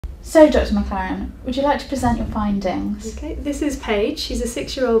So, Dr. McLaren, would you like to present your findings? Okay, this is Paige. She's a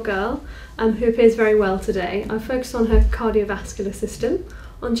 6-year-old girl who appears very well today. I focused on her cardiovascular system.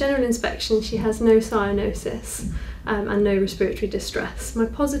 On general inspection, she has no cyanosis and no respiratory distress. My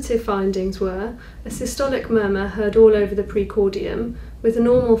positive findings were a systolic murmur heard all over the precordium with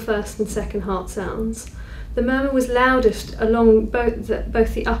normal first and second heart sounds. The murmur was loudest along both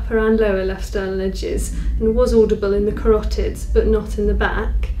the upper and lower left sternal edges and was audible in the carotids but not in the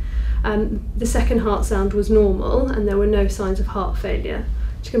back. The second heart sound was normal and there were no signs of heart failure.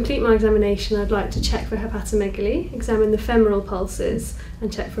 To complete my examination, I'd like to check for hepatomegaly, examine the femoral pulses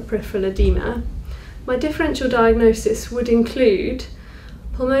and check for peripheral edema. My differential diagnosis would include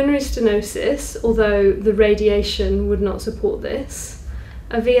pulmonary stenosis, although the radiation would not support this,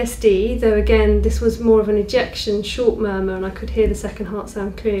 a VSD, though again this was more of an ejection short murmur and I could hear the second heart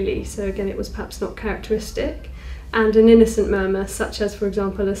sound clearly, so again it was perhaps not characteristic, and an innocent murmur such as, for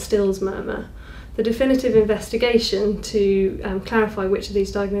example, a Stills murmur. The definitive investigation to clarify which of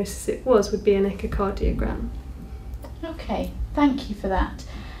these diagnoses it was would be an echocardiogram. Okay, thank you for that.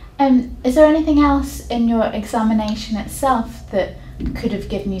 Is there anything else in your examination itself that could have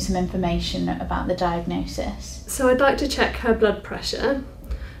given you some information about the diagnosis? So I'd like to check her blood pressure.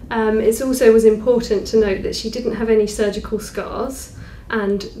 It also was important to note that she didn't have any surgical scars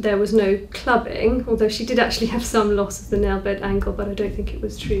and there was no clubbing, although she did actually have some loss of the nail bed angle, but I don't think it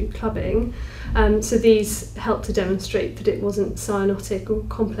was true clubbing. So these help to demonstrate that it wasn't cyanotic or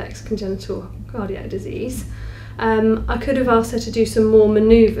complex congenital cardiac disease. I could have asked her to do some more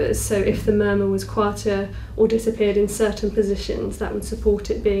manoeuvres, so if the murmur was quieter or disappeared in certain positions, that would support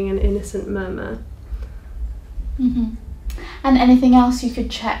it being an innocent murmur. Mm-hmm. And anything else you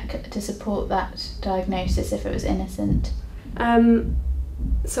could check to support that diagnosis if it was innocent?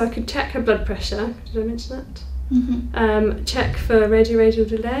 So I could check her blood pressure, did I mention that? Mm-hmm. Check for radioradial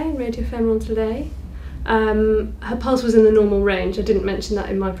delay, radiofemoral delay. Her pulse was in the normal range. I didn't mention that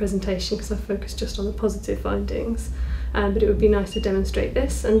in my presentation because I focused just on the positive findings, but it would be nice to demonstrate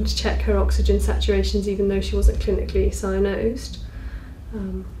this and check her oxygen saturations even though she wasn't clinically cyanosed.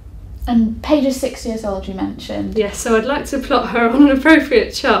 And Paige is 6 years old, you mentioned. Yes, so I'd like to plot her on an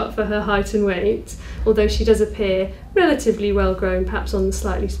appropriate chart for her height and weight, although she does appear relatively well grown, perhaps on the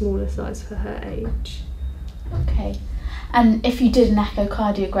slightly smaller size for her age. Okay. And if you did an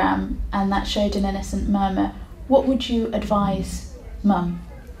echocardiogram and that showed an innocent murmur, what would you advise Mum?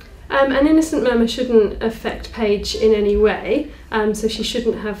 An innocent murmur shouldn't affect Paige in any way, so she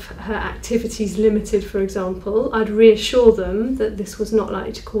shouldn't have her activities limited, for example. I'd reassure them that this was not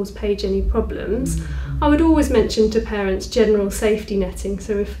likely to cause Paige any problems. I would always mention to parents general safety netting,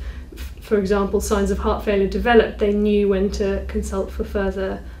 so if, for example, signs of heart failure developed, they knew when to consult for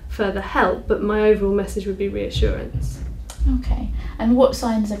further help, but my overall message would be reassurance. Okay, and what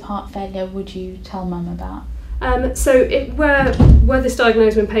signs of heart failure would you tell Mum about? So were this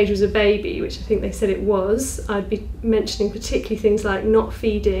diagnosed when Paige was a baby, which I think they said it was, I'd be mentioning particularly things like not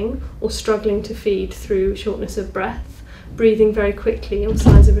feeding or struggling to feed through shortness of breath, breathing very quickly or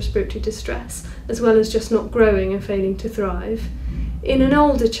signs of respiratory distress, as well as just not growing and failing to thrive. In an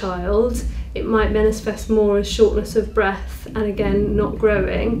older child, it might manifest more as shortness of breath and again not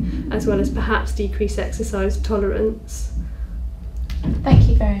growing, as well as perhaps decreased exercise tolerance. Thank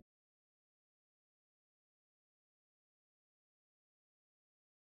you very much.